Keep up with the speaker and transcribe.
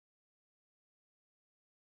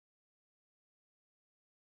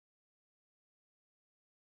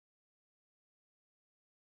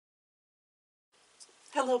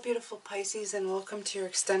Hello beautiful Pisces, and welcome to your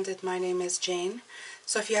extended. My name is Jane.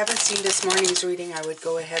 So if you haven't seen this morning's reading, I would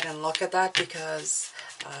go ahead and look at that because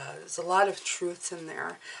there's a lot of truths in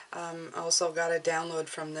there. I also got a download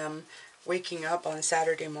from them waking up on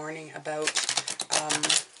Saturday morning about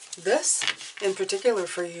this in particular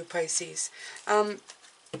for you Pisces.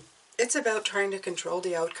 It's about trying to control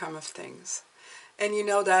the outcome of things. And you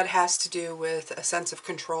know that has to do with a sense of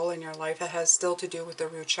control in your life. It has still to do with the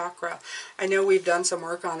root chakra. I know we've done some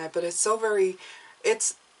work on it, but it's so very,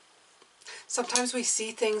 sometimes we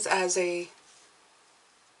see things as a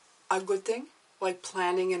good thing, like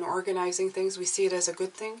planning and organizing things. We see it as a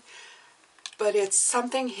good thing, but it's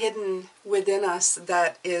something hidden within us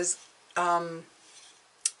that is,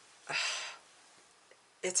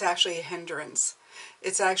 it's actually a hindrance.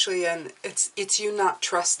 It's actually it's you not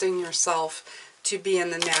trusting yourself to be in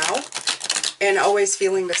the now, and always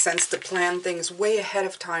feeling the sense to plan things way ahead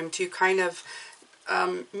of time to kind of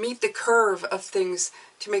meet the curve of things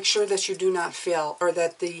to make sure that you do not fail, or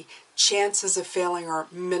that the chances of failing are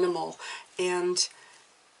minimal. And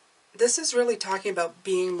this is really talking about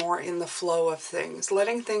being more in the flow of things,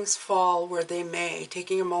 letting things fall where they may,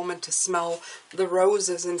 taking a moment to smell the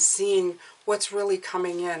roses and seeing what's really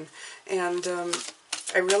coming in. And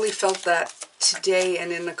I really felt that today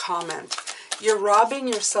and in the comment. You're robbing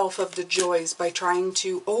yourself of the joys by trying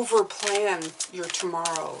to over-plan your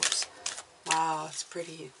tomorrows. Wow, it's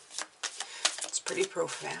pretty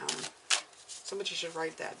profound. Somebody should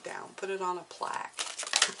write that down. Put it on a plaque.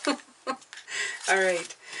 All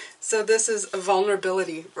right. So this is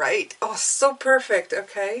vulnerability, right? Oh, so perfect,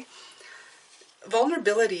 okay?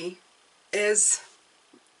 Vulnerability is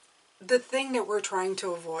the thing that we're trying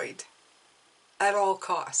to avoid at all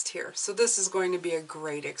cost here. So this is going to be a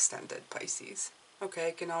great extended Pisces. Okay,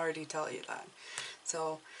 I can already tell you that.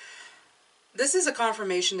 So this is a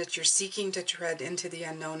confirmation that you're seeking to tread into the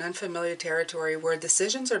unknown, unfamiliar territory where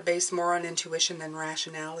decisions are based more on intuition than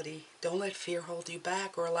rationality. Don't let fear hold you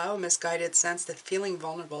back or allow a misguided sense that feeling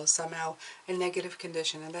vulnerable is somehow a negative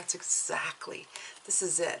condition. And that's exactly, this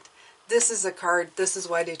is it. This is a card. This is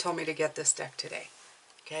why they told me to get this deck today.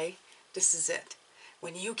 Okay, this is it.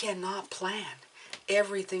 When you cannot plan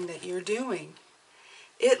everything that you're doing,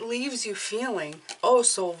 it leaves you feeling oh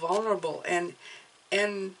so vulnerable and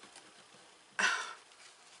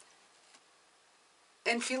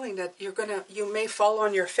feeling that you may fall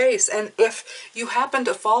on your face. And if you happen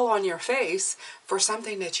to fall on your face for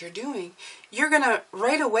something that you're doing, you're gonna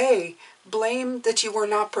right away blame that you were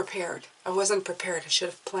not prepared. I wasn't prepared. I should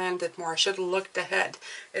have planned it more. I should have looked ahead.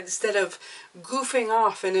 Instead of goofing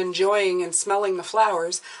off and enjoying and smelling the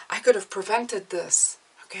flowers, I could have prevented this.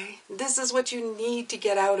 Okay? This is what you need to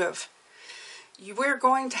get out of. We're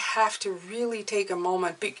going to have to really take a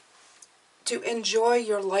moment to enjoy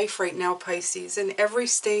your life right now, Pisces, in every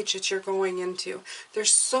stage that you're going into.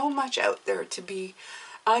 There's so much out there to be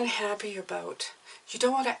unhappy about. You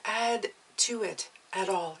don't want to add to it at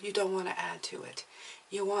all. You don't want to add to it.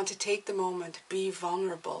 You want to take the moment, be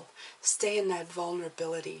vulnerable, stay in that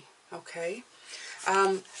vulnerability, okay?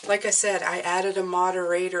 Like I said, I added a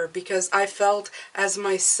moderator because I felt as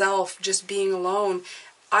myself, just being alone,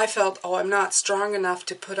 I felt, oh, I'm not strong enough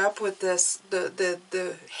to put up with this,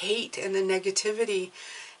 the hate and the negativity.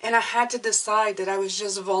 And I had to decide that I was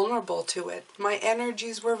just vulnerable to it. My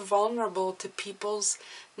energies were vulnerable to people's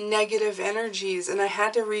negative energies. And I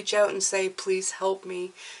had to reach out and say, please help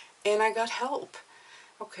me. And I got help.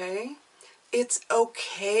 Okay? It's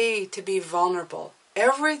okay to be vulnerable.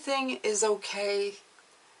 Everything is okay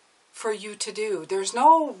for you to do. There's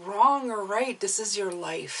no wrong or right. This is your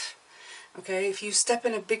life. Okay, if you step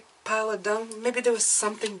in a big pile of dung, maybe there was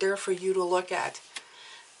something there for you to look at.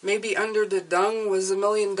 Maybe under the dung was $1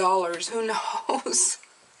 million. Who knows?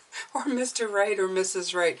 Or Mr. Right or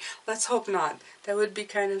Mrs. Right. Let's hope not. That would be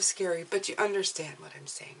kind of scary. But you understand what I'm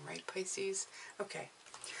saying, right, Pisces? Okay,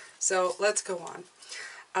 so let's go on.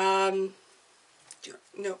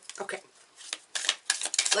 No, okay.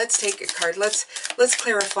 Let's take a card. Let's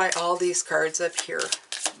clarify all these cards up here.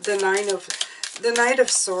 The Knight of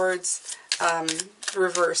Swords.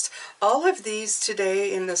 Reversed. All of these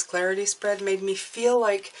today in this clarity spread made me feel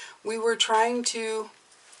like we were trying to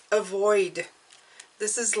avoid.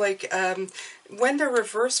 This is like when they're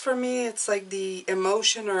reversed for me, it's like the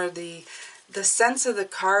emotion or the sense of the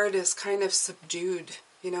card is kind of subdued.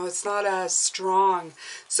 You know, it's not as strong.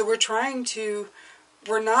 So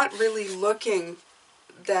we're not really looking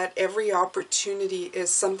that every opportunity is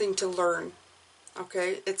something to learn.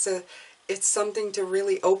 Okay? It's something to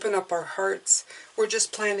really open up our hearts. We're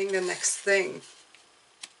just planning the next thing.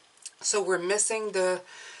 So we're missing the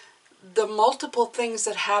multiple things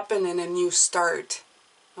that happen in a new start.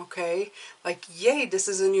 okay? Like, yay, this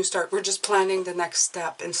is a new start. We're just planning the next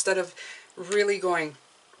step instead of really going,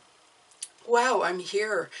 wow, I'm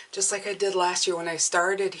here, just like I did last year when I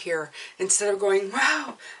started here. Instead of going,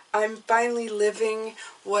 wow, I'm finally living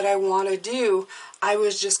what I want to do, I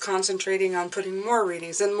was just concentrating on putting more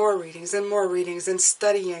readings and more readings and more readings and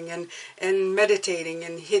studying and meditating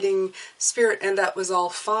and hitting spirit, and that was all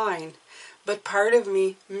fine. But part of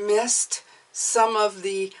me missed some of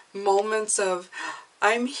the moments of,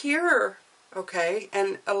 I'm here. Okay,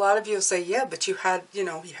 and a lot of you will say, yeah, but you had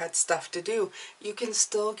stuff to do. You can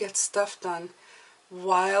still get stuff done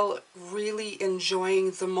while really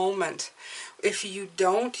enjoying the moment. If you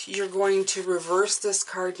don't, you're going to reverse this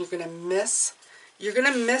card. You're going to miss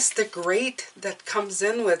the great that comes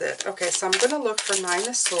in with it. Okay, so I'm going to look for Nine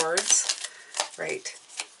of Swords. Right.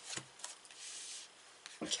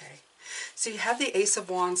 Okay. So you have the Ace of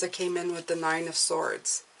Wands that came in with the Nine of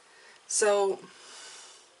Swords. So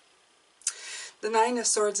the Nine of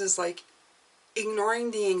Swords is like ignoring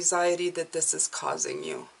the anxiety that this is causing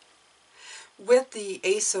you. With the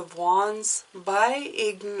Ace of Wands, by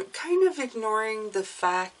kind of ignoring the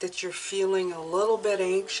fact that you're feeling a little bit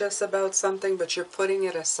anxious about something, but you're putting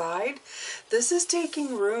it aside, this is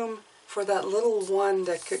taking room for that little one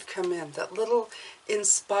that could come in, that little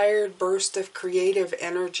inspired burst of creative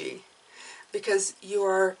energy. Because you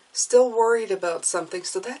are still worried about something,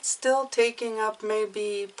 so that's still taking up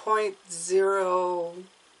maybe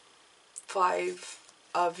 0.05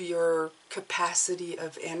 of your capacity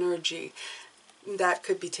of energy. That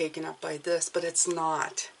could be taken up by this, but it's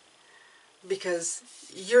not. Because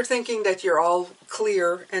you're thinking that you're all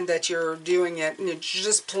clear and that you're doing it and you're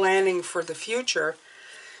just planning for the future.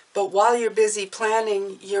 But while you're busy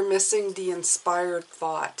planning, you're missing the inspired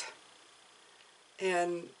thought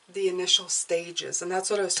and the initial stages. And that's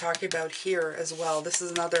what I was talking about here as well. This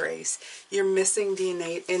is another ace. You're missing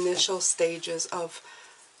the initial stages of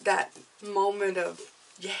that moment of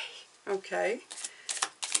yay. Okay.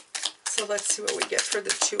 So let's see what we get for the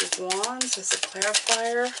Two of Wands as a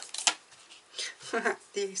clarifier.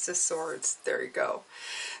 The Ace of Swords. There you go.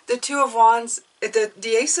 The Two of Wands,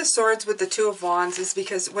 the Ace of Swords with the Two of Wands is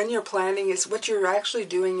because when you're planning, is what you're actually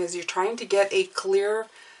doing is you're trying to get a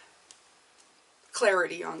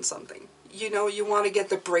clarity on something. You know, you want to get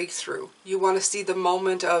the breakthrough. You want to see the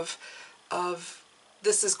moment of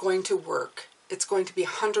this is going to work. It's going to be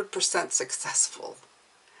 100% successful.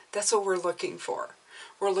 That's what we're looking for.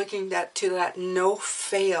 We're looking to that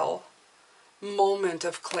no-fail moment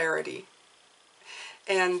of clarity.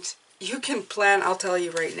 And you can plan, I'll tell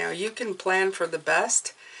you right now, you can plan for the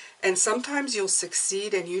best, and sometimes you'll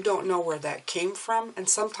succeed and you don't know where that came from, and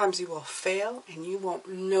sometimes you will fail and you won't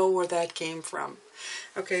know where that came from.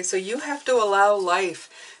 Okay, so you have to allow life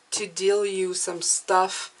to deal you some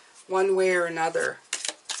stuff one way or another.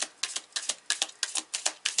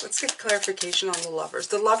 Let's get clarification on the Lovers.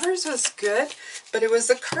 The Lovers was good, but it was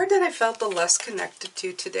the card that I felt the less connected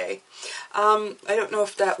to today. I don't know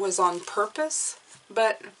if that was on purpose,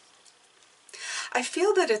 but I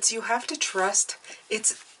feel that you have to trust.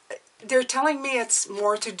 They're telling me it's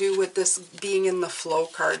more to do with this being in the flow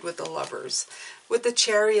card with the Lovers. With the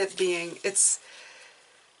Chariot being,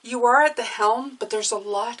 you are at the helm, but there's a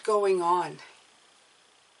lot going on.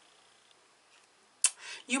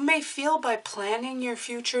 You may feel by planning your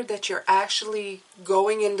future that you're actually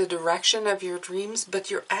going in the direction of your dreams, but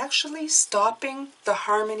you're actually stopping the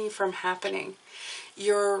harmony from happening.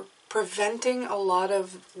 You're preventing a lot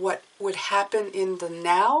of what would happen in the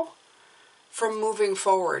now from moving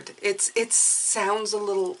forward. It sounds a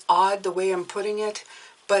little odd the way I'm putting it,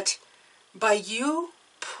 but by you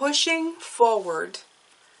pushing forward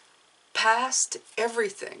past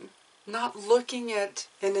everything, not looking at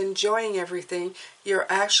and enjoying everything, you're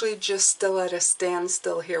actually just still at a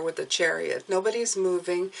standstill here with the Chariot. Nobody's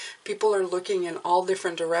moving. People are looking in all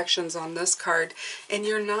different directions on this card, and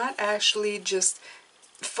you're not actually just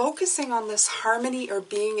focusing on this harmony or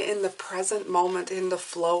being in the present moment, in the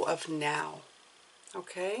flow of now.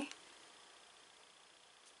 Okay?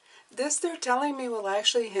 This, they're telling me, will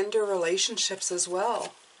actually hinder relationships as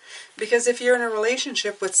well. Because if you're in a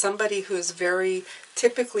relationship with somebody who's very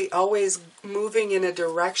typically always moving in a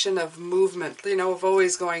direction of movement, of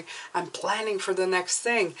always going, I'm planning for the next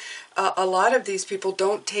thing. A lot of these people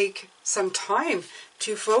don't take some time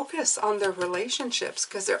to focus on their relationships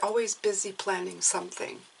because they're always busy planning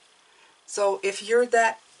something. So if you're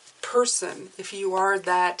that person, if you are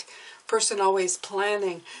that person always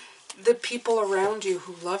planning, the people around you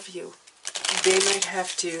who love you, they might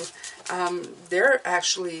have to, they're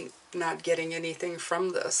actually not getting anything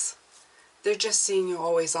from this. They're just seeing you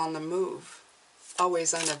always on the move,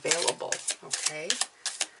 always unavailable, okay?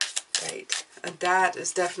 Right. And that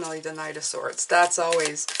is definitely the Knight of Swords. That's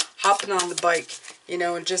always hopping on the bike, you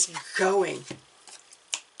know, and just going.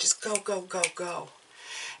 Just go, go, go, go.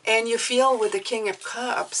 And you feel with the King of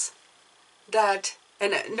Cups that,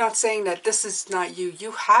 and not saying that this is not you,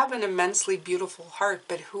 you have an immensely beautiful heart,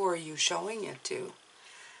 but who are you showing it to?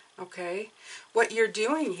 Okay? What you're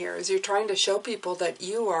doing here is you're trying to show people that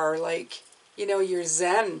you are like, you know, you're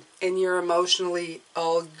zen and you're emotionally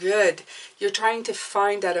all good. You're trying to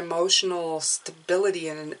find that emotional stability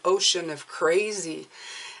in an ocean of crazy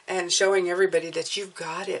and showing everybody that you've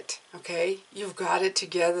got it, okay? You've got it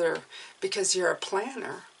together because you're a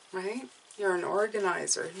planner, right? You're an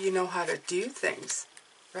organizer. You know how to do things,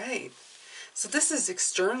 right? So this is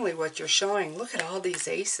externally what you're showing. Look at all these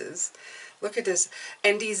aces. Look at this.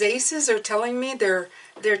 And these aces are telling me, they're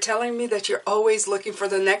telling me that you're always looking for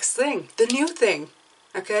the next thing, the new thing.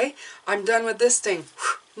 Okay? I'm done with this thing.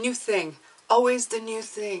 New thing. Always the new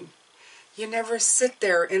thing. You never sit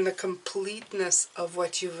there in the completeness of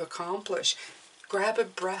what you've accomplished. Grab a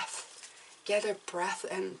breath. Get a breath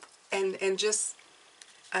and just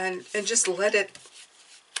let it,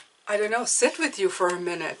 I don't know, sit with you for a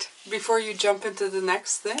minute before you jump into the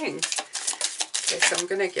next thing. Okay, so I'm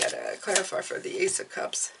going to get a clarifier for the Ace of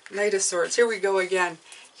Cups. Knight of Swords. Here we go again.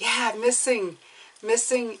 Yeah, missing.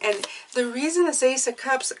 And the reason it's Ace of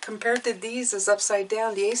Cups compared to these is upside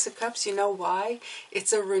down. The Ace of Cups, you know why?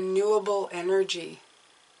 It's a renewable energy.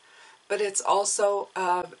 But it's also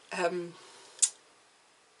that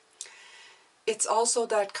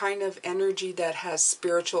kind of energy that has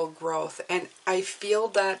spiritual growth. And I feel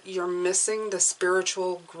that you're missing the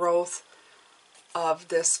spiritual growth of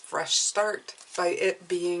this fresh start by it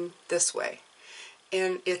being this way.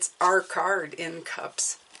 And it's our card in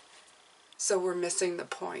Cups. So we're missing the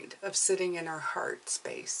point of sitting in our heart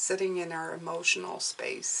space, sitting in our emotional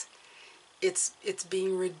space. It's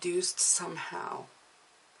being reduced somehow.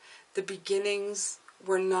 The beginnings,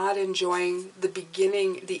 we're not enjoying the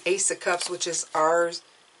beginning, the Ace of Cups, which is our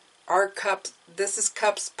cups. This is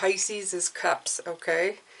Cups, Pisces is Cups,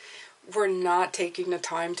 okay? We're not taking the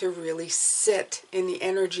time to really sit in the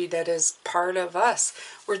energy that is part of us.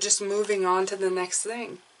 We're just moving on to the next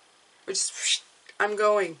thing. We're just, I'm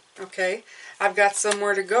going, okay? I've got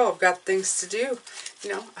somewhere to go. I've got things to do. You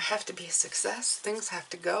know, I have to be a success. Things have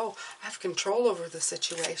to go. I have control over the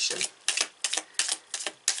situation.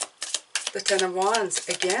 The Ten of Wands,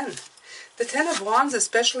 again. The Ten of Wands,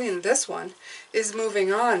 especially in this one, is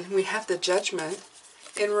moving on. We have the Judgment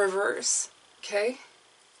in reverse, okay?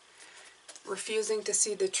 Refusing to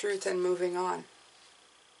see the truth and moving on.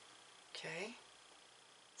 Okay?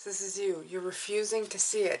 So this is you. You're refusing to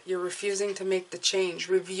see it. You're refusing to make the change.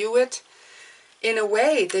 Review it in a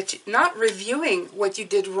way that, not reviewing what you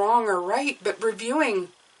did wrong or right, but reviewing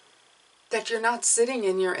that you're not sitting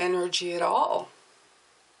in your energy at all.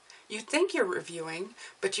 You think you're reviewing,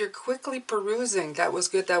 but you're quickly perusing. That was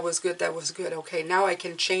good, that was good, that was good. Okay, now I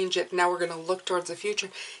can change it. Now we're going to look towards the future.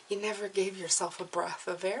 You never gave yourself a breath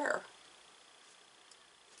of air.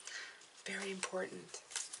 Very important.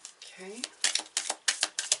 Okay.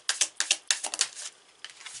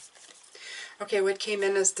 Okay, what came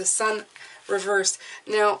in is the Sun reversed.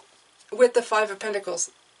 Now, with the Five of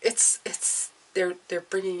Pentacles, they're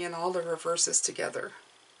bringing in all the reverses together.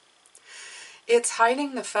 It's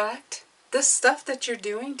hiding the fact, this stuff that you're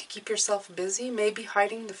doing to keep yourself busy may be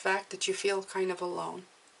hiding the fact that you feel kind of alone.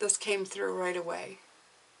 This came through right away.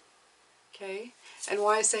 Okay? And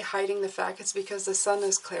why I say hiding the fact, it's because the Sun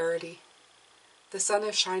is clarity. The Sun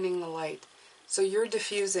is shining the light. So you're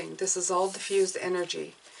diffusing. This is all diffused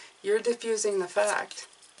energy. You're diffusing the fact,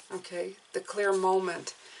 okay, the clear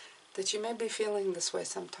moment that you may be feeling this way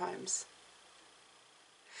sometimes.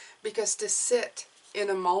 Because to sit in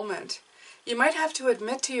a moment, you might have to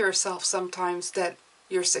admit to yourself sometimes that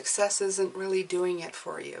your success isn't really doing it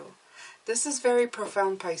for you. This is very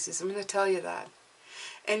profound, Pisces. I'm going to tell you that.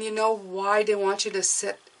 And you know why they want you to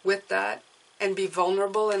sit with that and be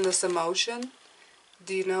vulnerable in this emotion?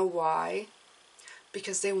 Do you know why?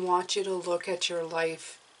 Because they want you to look at your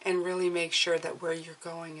life and really make sure that where you're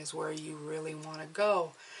going is where you really want to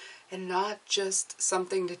go. And not just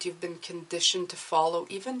something that you've been conditioned to follow,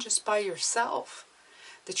 even just by yourself.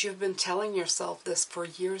 That you've been telling yourself this for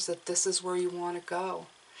years, that this is where you want to go.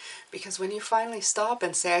 Because when you finally stop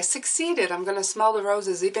and say, I succeeded, I'm going to smell the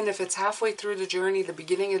roses, even if it's halfway through the journey, the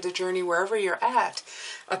beginning of the journey, wherever you're at,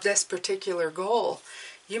 of this particular goal,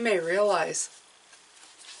 you may realize,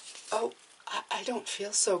 oh, I don't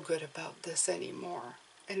feel so good about this anymore.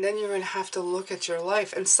 And then you're going to have to look at your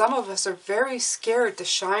life. And some of us are very scared to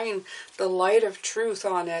shine the light of truth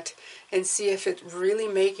on it and see if it's really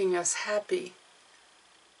making us happy.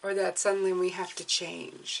 or that suddenly we have to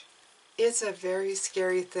change. It's a very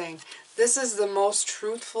scary thing. This is the most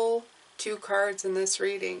truthful 2 cards in this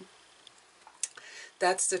reading.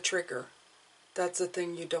 That's the trigger. That's the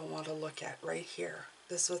thing you don't want to look at right here.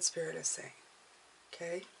 This is what Spirit is saying.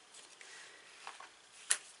 Okay?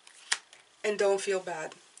 And don't feel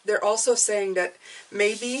bad. They're also saying that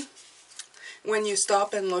maybe when you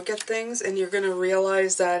stop and look at things and you're going to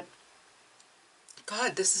realize that,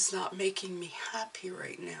 God, this is not making me happy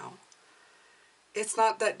right now. It's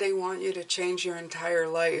not that they want you to change your entire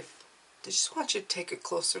life. They just want you to take a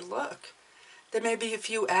closer look. There may be a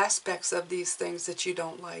few aspects of these things that you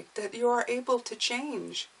don't like that you are able to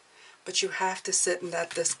change. But you have to sit in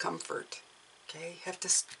that discomfort. Okay?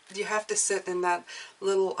 You have to sit in that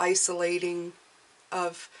little isolating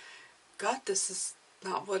of, God, this is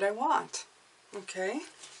not what I want. Okay?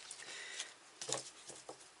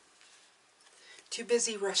 Too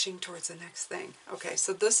busy rushing towards the next thing. Okay,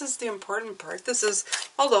 so this is the important part. This is,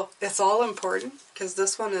 although it's all important, because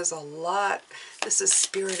this one is a lot. This is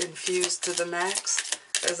spirit infused to the max,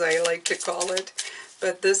 as I like to call it.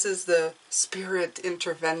 But this is the spirit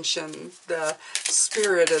intervention, the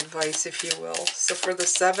spirit advice, if you will. So for the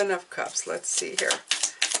 7 of Cups, let's see here.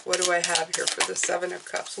 What do I have here for the 7 of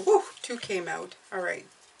Cups? Woo! 2 came out. All right.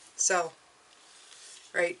 So,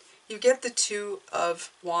 right. You get the 2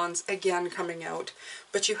 of Wands again coming out,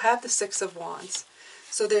 but you have the 6 of Wands.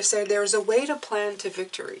 So they say there's a way to plan to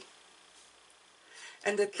victory.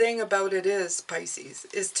 And the thing about it is, Pisces,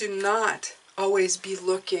 is to not always be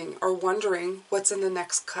looking or wondering what's in the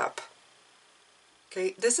next cup.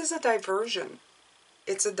 Okay, this is a diversion.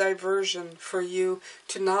 It's a diversion for you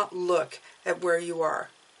to not look at where you are.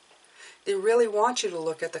 They really want you to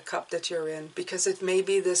look at the cup that you're in, because it may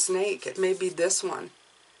be the snake, it may be this one.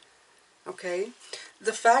 Okay?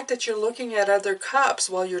 The fact that you're looking at other cups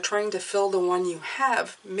while you're trying to fill the one you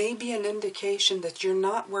have may be an indication that you're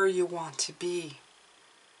not where you want to be.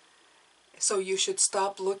 So you should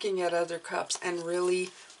stop looking at other cups and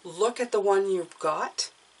really look at the one you've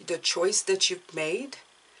got, the choice that you've made,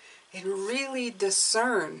 and really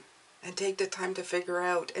discern and take the time to figure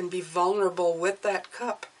out and be vulnerable with that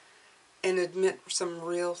cup and admit some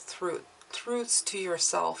real truths to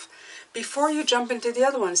yourself before you jump into the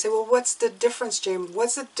other one. Say, well, what's the difference, James?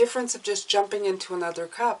 What's the difference of just jumping into another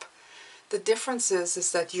cup? The difference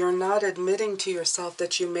is that you're not admitting to yourself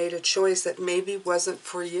that you made a choice that maybe wasn't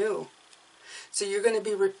for you. So you're going to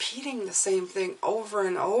be repeating the same thing over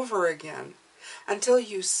and over again until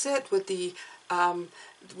you sit with the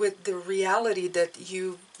reality that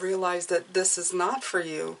you realize that this is not for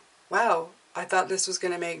you. Wow, I thought this was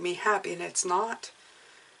going to make me happy, and it's not.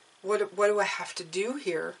 What do I have to do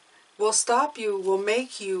here? Will stop you, will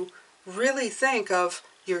make you really think of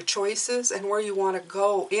your choices and where you want to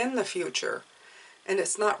go in the future. And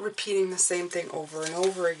it's not repeating the same thing over and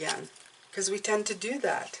over again. Because we tend to do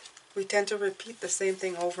that. We tend to repeat the same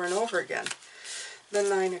thing over and over again. The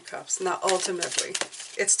 9 of Cups. Now, ultimately,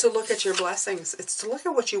 it's to look at your blessings. It's to look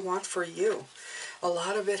at what you want for you. A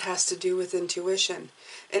lot of it has to do with intuition.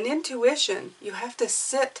 And intuition, you have to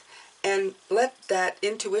sit and let that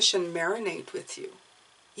intuition marinate with you.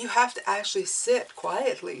 You have to actually sit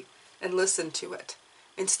quietly and listen to it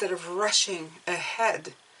instead of rushing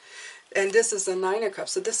ahead. And this is the 9 of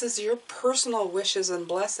Cups. So this is your personal wishes and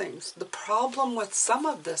blessings. The problem with some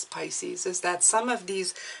of this, Pisces, is that some of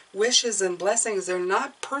these wishes and blessings are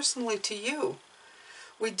not personally to you.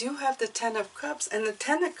 We do have the 10 of Cups, and the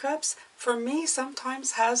 10 of Cups, for me,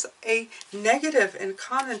 sometimes has a negative in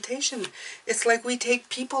connotation. It's like we take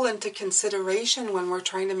people into consideration when we're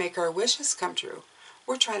trying to make our wishes come true.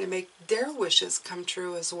 We're trying to make their wishes come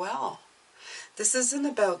true as well. This isn't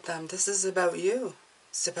about them. This is about you.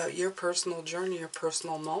 It's about your personal journey, your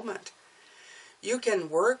personal moment. You can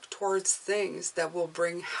work towards things that will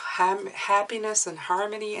bring happiness and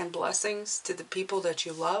harmony and blessings to the people that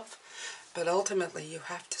you love, but ultimately you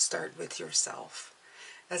have to start with yourself.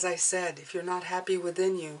 As I said, if you're not happy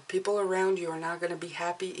within you, people around you are not going to be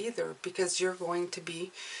happy either, because you're going to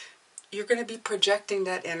be projecting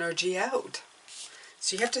that energy out.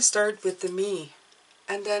 So you have to start with the me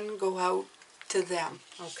and then go out to them,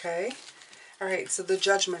 okay? All right, so the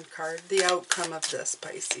Judgment card, the outcome of this,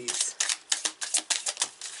 Pisces.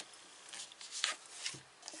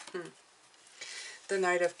 The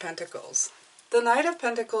Knight of Pentacles. The Knight of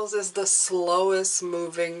Pentacles is the slowest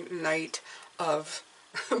moving knight of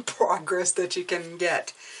progress that you can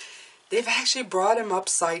get. They've actually brought him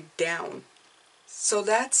upside down. So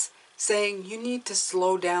that's saying you need to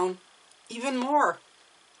slow down even more.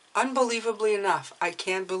 Unbelievably enough. I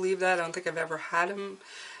can't believe that. I don't think I've ever had him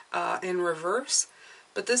in reverse.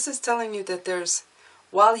 But this is telling you that there's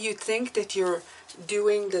while you think that you're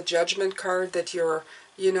doing the judgment card, that you're,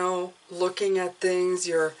 you know, looking at things,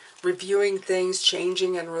 you're reviewing things,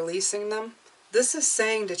 changing and releasing them, this is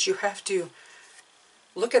saying that you have to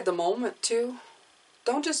look at the moment too.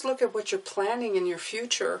 Don't just look at what you're planning in your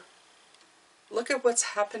future. Look at what's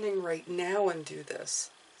happening right now and do this.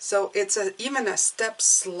 So it's even a step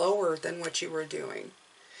slower than what you were doing.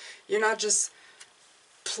 You're not just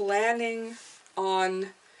planning on,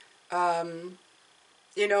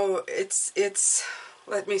 you know, it's,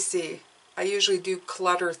 let me see. I usually do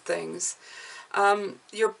clutter things.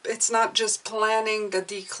 It's not just planning the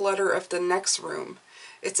declutter of the next room.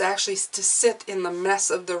 It's actually to sit in the mess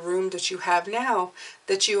of the room that you have now,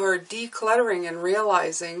 that you are decluttering and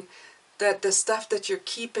realizing that the stuff that you're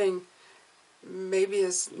keeping maybe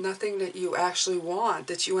is nothing that you actually want,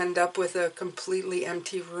 that you end up with a completely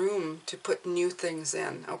empty room to put new things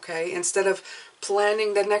in, okay? Instead of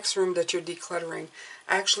planning the next room that you're decluttering,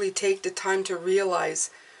 actually take the time to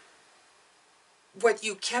realize what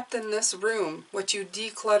you kept in this room, what you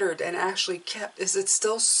decluttered and actually kept, is it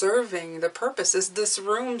still serving the purpose? Is this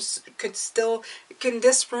room, can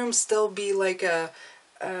this room still be like a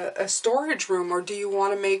storage room, or do you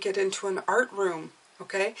want to make it into an art room?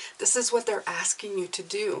 Okay, this is what they're asking you to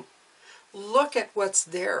do. Look at what's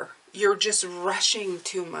there. You're just rushing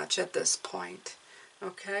too much at this point.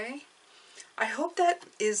 Okay, I hope that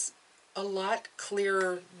is a lot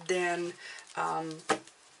clearer than, I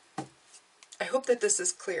hope that this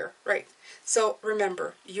is clear, right? So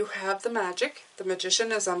remember, you have the magic. The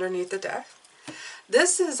magician is underneath the deck.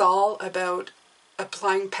 This is all about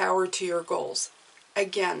applying power to your goals.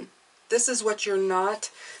 Again, this is what you're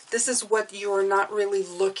not really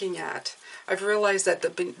looking at. I've realized that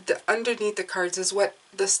the underneath the cards is what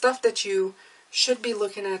the stuff that you should be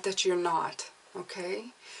looking at that you're not,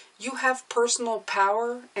 okay? You have personal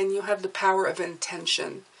power and you have the power of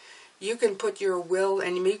intention. You can put your will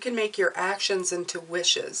and you can make your actions into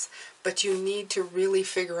wishes, but you need to really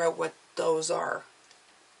figure out what those are.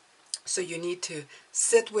 So you need to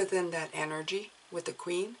sit within that energy with the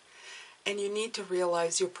Queen, and you need to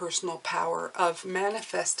realize your personal power of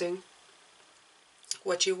manifesting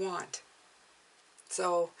what you want.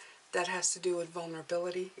 So that has to do with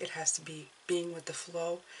vulnerability. It has to be being with the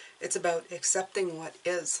flow. It's about accepting what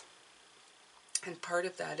is. And part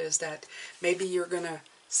of that is that maybe you're going to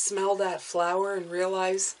smell that flower and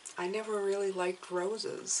realize, I never really liked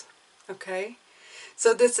roses. Okay?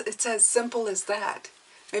 So it's as simple as that.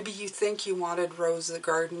 Maybe you think you wanted rose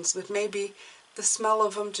gardens, but maybe the smell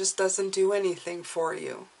of them just doesn't do anything for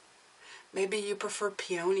you. Maybe you prefer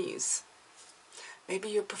peonies. Maybe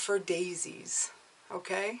you prefer daisies.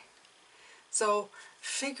 Okay? So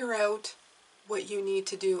figure out what you need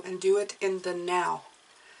to do and do it in the now.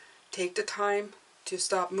 Take the time to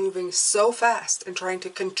stop moving so fast and trying to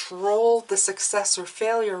control the success or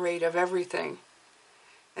failure rate of everything.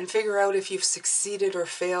 And figure out if you've succeeded or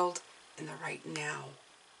failed in the right now.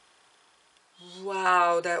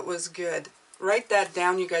 Wow, that was good. Write that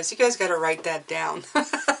down, you guys. You guys got to write that down.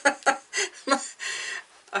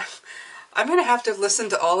 I'm going to have to listen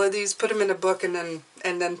to all of these, put them in a book, and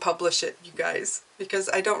then publish it, you guys. Because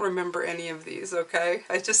I don't remember any of these, okay?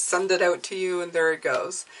 I just send it out to you, and there it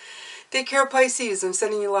goes. Take care, Pisces. I'm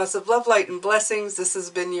sending you lots of love, light, and blessings. This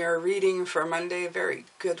has been your reading for Monday. A very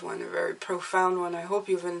good one, a very profound one. I hope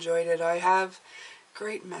you've enjoyed it. I have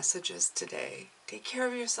great messages today. Take care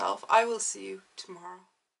of yourself. I will see you tomorrow.